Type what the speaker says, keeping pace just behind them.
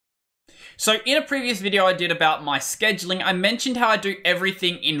So in a previous video I did about my scheduling, I mentioned how I do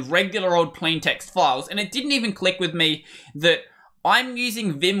everything in regular old plain text files, and it didn't even click with me that I'm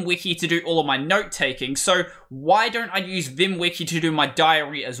using Vimwiki to do all of my note taking, so why don't I use Vimwiki to do my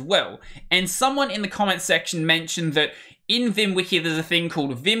diary as well? And someone in the comment section mentioned that in Vimwiki there's a thing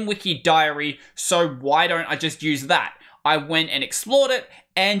called Vimwiki Diary, so why don't I just use that? I went and explored it,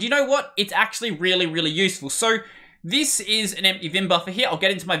 and you know what? It's actually really useful. So this is an empty Vim buffer here. I'll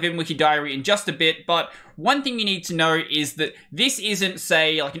get into my Vimwiki Diary in just a bit, but one thing you need to know is that this isn't,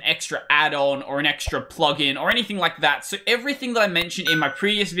 say, like an extra add-on or an extra plugin or anything like that. So everything that I mentioned in my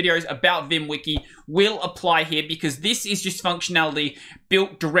previous videos about Vimwiki will apply here because this is just functionality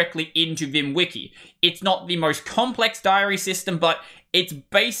built directly into Vimwiki. It's not the most complex diary system, but it's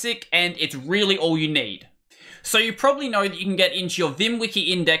basic and it's really all you need. So you probably know that you can get into your Vimwiki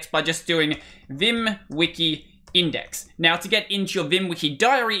index by just doing Vimwiki index. Now to get into your Vimwiki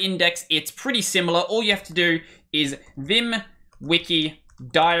Diary index, it's pretty similar. All you have to do is Vimwiki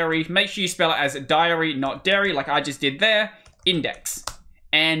Diary. Make sure you spell it as diary, not dairy, like I just did there. Index.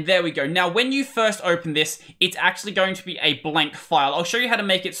 And there we go. Now, when you first open this, it's actually going to be a blank file. I'll show you how to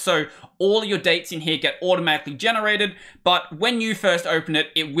make it so all your dates in here get automatically generated, but when you first open it,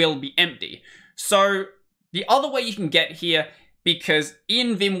 it will be empty. So the other way you can get here, because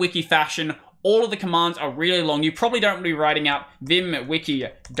in Vimwiki fashion, all of the commands are really long. You probably don't want to be writing out Vimwiki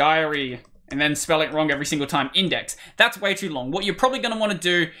Diary and then spelling it wrong every single time, index. That's way too long. What you're probably going to want to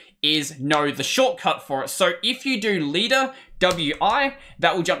do is know the shortcut for it. So if you do leader WI,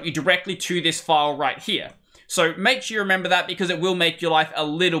 that will jump you directly to this file right here. So make sure you remember that because it will make your life a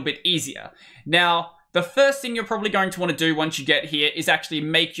little bit easier. Now, the first thing you're probably going to want to do once you get here is actually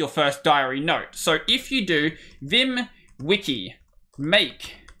make your first diary note. So if you do Vimwiki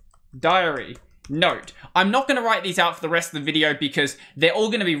make diary note. I'm not going to write these out for the rest of the video because they're all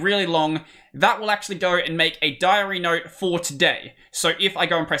going to be really long. That will actually go and make a diary note for today. So if I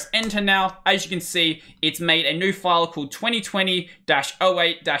go and press enter now, as you can see, it's made a new file called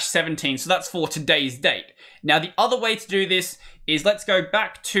 2020-08-17. So that's for today's date. Now the other way to do this is let's go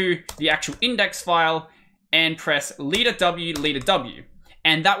back to the actual index file and press leader W,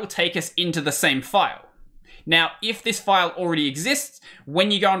 and that will take us into the same file. Now, if this file already exists, when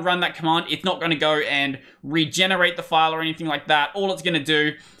you go and run that command, it's not going to go and regenerate the file or anything like that. All it's going to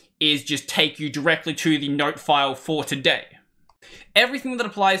do is just take you directly to the note file for today. Everything that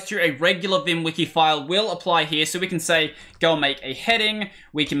applies to a regular Vimwiki file will apply here. So we can say, go and make a heading.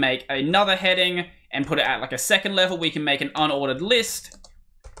 We can make another heading and put it at like a second level. We can make an unordered list,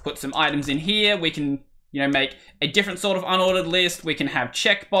 put some items in here. We can, make a different sort of unordered list. We can have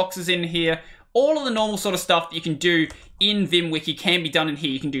checkboxes in here. All of the normal sort of stuff that you can do in Vimwiki can be done in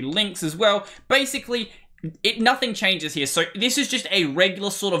here. You can do links as well. Basically, nothing changes here. So this is just a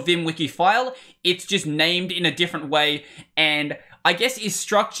regular sort of Vimwiki file. It's just named in a different way and I guess is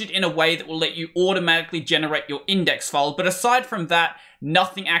structured in a way that will let you automatically generate your index file. But aside from that,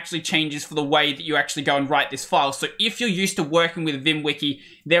 nothing actually changes for the way that you actually go and write this file. So if you're used to working with Vimwiki,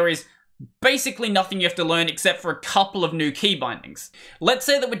 there is basically nothing you have to learn except for a couple of new key bindings. Let's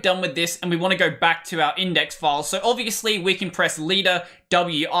say that we're done with this and we want to go back to our index file. So obviously we can press leader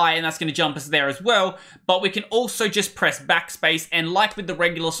WI and that's going to jump us there as well. But we can also just press backspace and like with the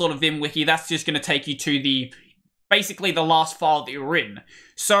regular sort of Vimwiki, that's just going to take you to basically the last file that you're in.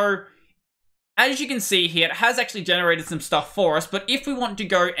 So as you can see here, it has actually generated some stuff for us, but if we want to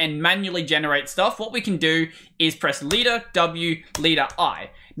go and manually generate stuff, what we can do is press leader W, leader I.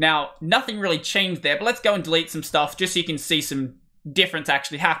 Now, nothing really changed there, but let's go and delete some stuff just so you can see some difference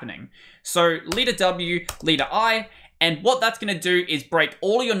actually happening. So leader W, leader I, and what that's going to do is break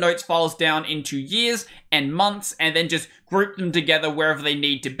all your notes files down into years and months, and then just group them together wherever they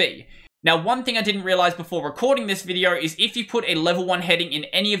need to be. Now, one thing I didn't realize before recording this video is if you put a level 1 heading in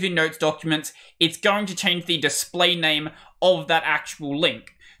any of your notes documents, it's going to change the display name of that actual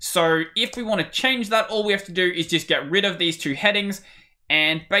link. So if we want to change that, all we have to do is just get rid of these two headings.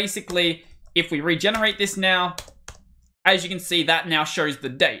 And basically, if we regenerate this now, as you can see, that now shows the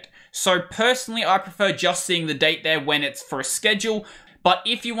date. So personally, I prefer just seeing the date there when it's for a schedule. But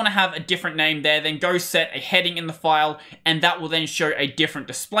if you want to have a different name there, then go set a heading in the file, and that will then show a different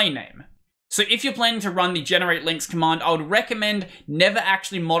display name. So if you're planning to run the generate links command, I would recommend never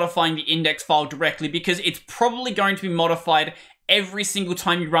actually modifying the index file directly because it's probably going to be modified every single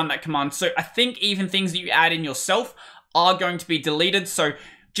time you run that command. So I think even things that you add in yourself are going to be deleted. So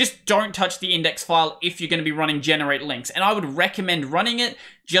just don't touch the index file if you're going to be running generate links. And I would recommend running it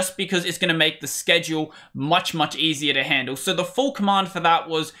just because it's going to make the schedule much easier to handle. So the full command for that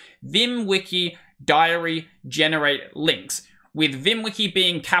was Vimwiki Diary generate links. with Vimwiki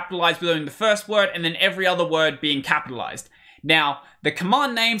being capitalized within the first word and then every other word being capitalized. Now, the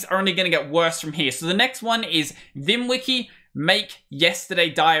command names are only going to get worse from here. So the next one is Vimwiki make yesterday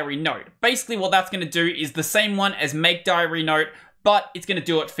diary note. Basically what that's going to do is the same one as make diary note, but it's going to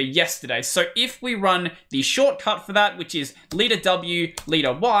do it for yesterday. So if we run the shortcut for that, which is leader W,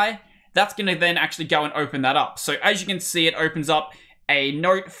 leader Y, that's going to then actually go and open that up. So as you can see, it opens up a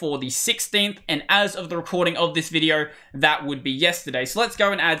note for the 16th, and as of the recording of this video, that would be yesterday. So let's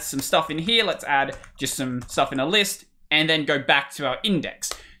go and add some stuff in here. Let's add just some stuff in a list, and then go back to our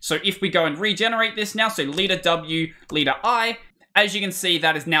index. So if we go and regenerate this now, so leader W, leader I, as you can see,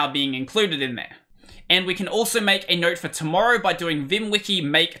 that is now being included in there. And we can also make a note for tomorrow by doing vimwiki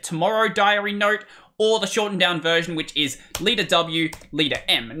make tomorrow diary note, or the shortened down version, which is leader W, leader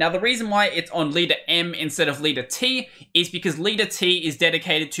M. Now, the reason why it's on leader M instead of leader T is because leader T is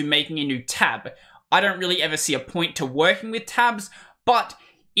dedicated to making a new tab. I don't really ever see a point to working with tabs, but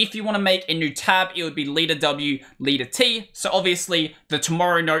if you want to make a new tab, it would be leader W, leader T. So obviously the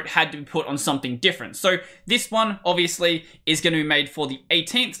tomorrow note had to be put on something different. So this one obviously is going to be made for the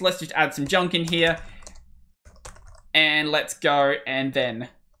 18th. So let's just add some junk in here. And let's go and then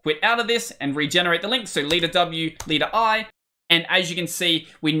quit out of this and regenerate the link. So leader W, leader I. And as you can see,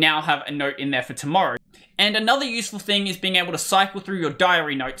 we now have a note in there for tomorrow. And another useful thing is being able to cycle through your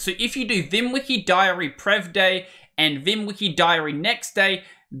diary notes. So if you do Vimwiki diary prev day and Vimwiki diary next day,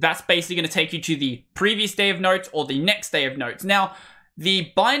 that's basically going to take you to the previous day of notes or the next day of notes. Now,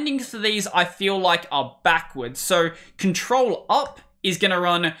 the bindings for these I feel like are backwards. So control up is going to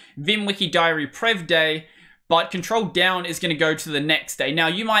run Vimwiki diary prev day, but control down is going to go to the next day. Now,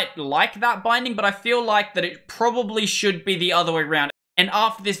 you might like that binding, but I feel like that it probably should be the other way around. And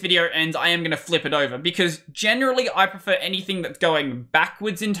after this video ends, I am going to flip it over because generally I prefer anything that's going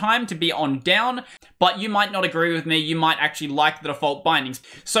backwards in time to be on down, but you might not agree with me. You might actually like the default bindings.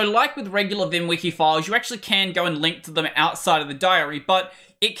 So like with regular Vimwiki files, you actually can go and link to them outside of the diary, but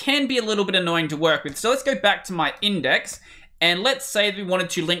it can be a little bit annoying to work with. So let's go back to my index. And let's say that we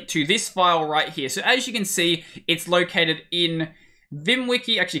wanted to link to this file right here. So as you can see, it's located in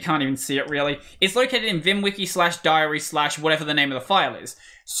Vimwiki. Actually, you can't even see it really. It's located in Vimwiki /diary/ whatever the name of the file is.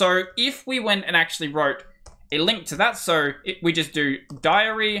 So if we went and actually wrote a link to that, so we just do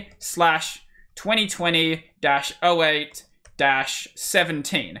diary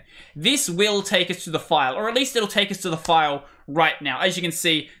 /2020-08-17. This will take us to the file, or at least it'll take us to the file right now. As you can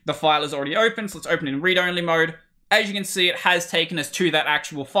see, the file is already open. So let's open it in read-only mode. As you can see, it has taken us to that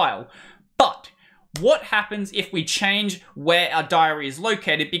actual file. But what happens if we change where our diary is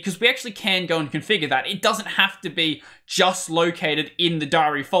located? Because we actually can go and configure that. It doesn't have to be just located in the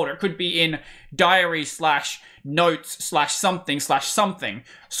diary folder. It could be in diary /notes/something/something.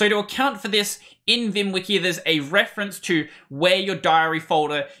 So to account for this, in Vimwiki, there's a reference to where your diary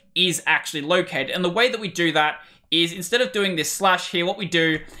folder is actually located. And the way that we do that is instead of doing this slash here, what we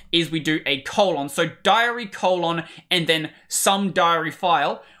do is we do a colon. So diary colon and then some diary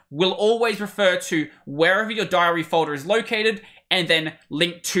file will always refer to wherever your diary folder is located and then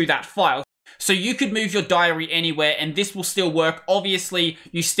link to that file. So you could move your diary anywhere and this will still work. Obviously,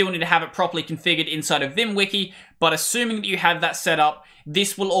 you still need to have it properly configured inside of Vimwiki, but assuming that you have that set up,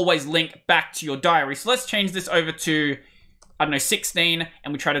 this will always link back to your diary. So let's change this over to, I don't know, 16,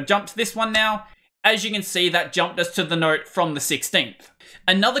 and we try to jump to this one now. As you can see, that jumped us to the note from the 16th.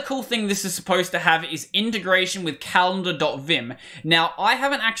 Another cool thing this is supposed to have is integration with calendar.vim. Now, I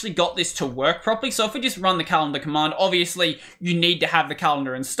haven't actually got this to work properly, so if we just run the calendar command, obviously you need to have the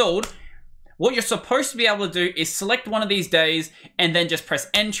calendar installed. What you're supposed to be able to do is select one of these days and then just press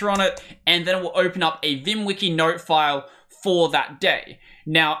enter on it, and then it will open up a Vimwiki note file for that day.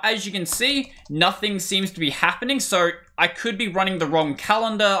 Now, as you can see, nothing seems to be happening, so I could be running the wrong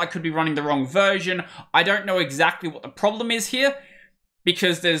calendar, I could be running the wrong version. I don't know exactly what the problem is here,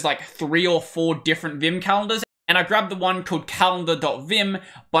 because there's like 3 or 4 different Vim calendars, and I grabbed the one called calendar.vim,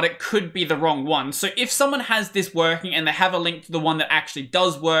 but it could be the wrong one. So if someone has this working and they have a link to the one that actually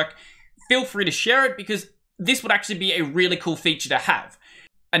does work, feel free to share it, because this would actually be a really cool feature to have.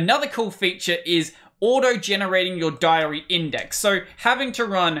 Another cool feature is auto-generating your diary index. So having to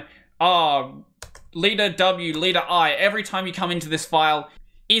run leader W, leader I every time you come into this file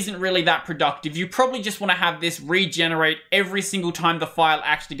isn't really that productive. You probably just want to have this regenerate every single time the file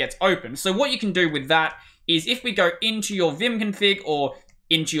actually gets open. So what you can do with that is if we go into your Vim config or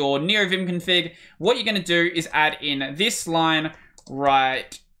into your Neo Vim config, what you're going to do is add in this line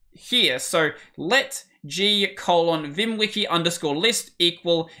right here. So let g:\vimwiki_list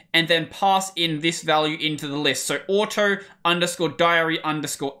equal, and then pass in this value into the list. So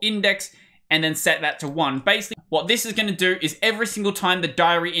auto_diary_index, and then set that to 1. Basically, what this is going to do is every single time the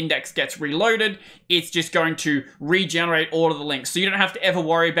diary index gets reloaded, it's just going to regenerate all of the links. So you don't have to ever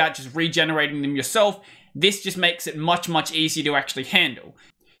worry about just regenerating them yourself. This just makes it much, much easier to actually handle.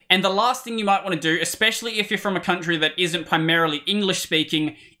 And the last thing you might want to do, especially if you're from a country that isn't primarily English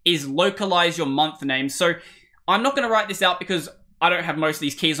speaking, is localize your month name. So I'm not going to write this out because I don't have most of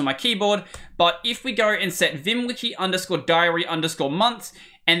these keys on my keyboard, but if we go and set vimwiki _ diary _ months,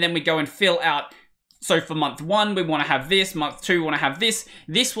 and then we go and fill out, so for month 1, we want to have this, month 2, we want to have this,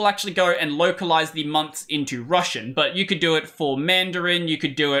 this will actually go and localize the months into Russian, but you could do it for Mandarin, you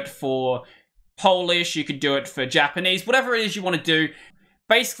could do it for Polish, you could do it for Japanese, whatever it is you want to do.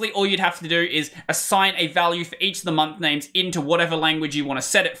 Basically, all you'd have to do is assign a value for each of the month names into whatever language you want to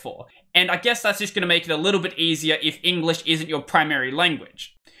set it for. And I guess that's just going to make it a little bit easier if English isn't your primary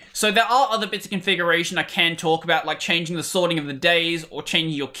language. So there are other bits of configuration I can talk about, like changing the sorting of the days or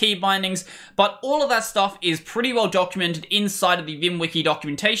changing your key bindings, but all of that stuff is pretty well documented inside of the Vimwiki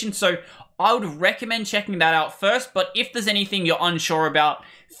documentation, so I would recommend checking that out first. But if there's anything you're unsure about,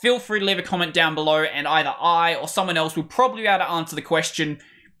 feel free to leave a comment down below, and either I or someone else will probably be able to answer the question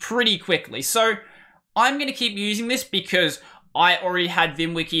pretty quickly. So I'm going to keep using this because I already had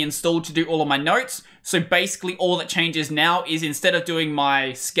Vimwiki installed to do all of my notes. So basically all that changes now is instead of doing my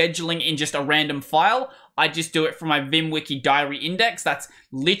scheduling in just a random file, I just do it from my Vimwiki Diary index. That's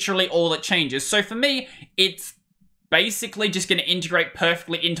literally all that changes. So for me, it's basically just going to integrate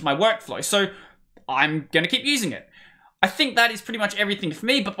perfectly into my workflow. So I'm going to keep using it. I think that is pretty much everything for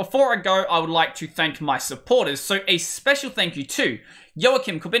me, but before I go, I would like to thank my supporters. So a special thank you to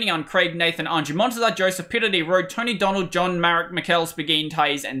Joachim, Corbinian, Craig, Nathan, Andrew, Montezar, Joseph, Peter D. Road, Tony, Donald, John, Marek, Mikkel, Spagine,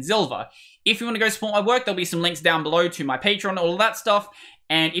 Thais, and Zilva. If you want to go support my work, there'll be some links down below to my Patreon, all of that stuff.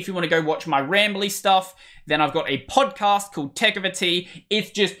 And if you want to go watch my rambly stuff, then I've got a podcast called Tech of a Tea.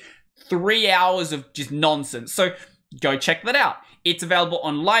 It's just 3 hours of just nonsense. So go check that out. It's available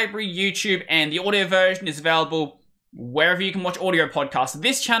on Library, YouTube, and the audio version is available wherever you can watch audio podcasts.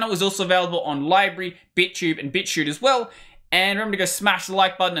 This channel is also available on Library, BitTube, and BitChute as well. And remember to go smash the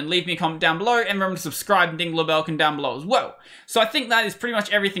like button and leave me a comment down below. And remember to subscribe and ding the bell icon down below as well. So I think that is pretty much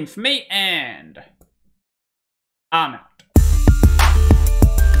everything for me, and I'm out.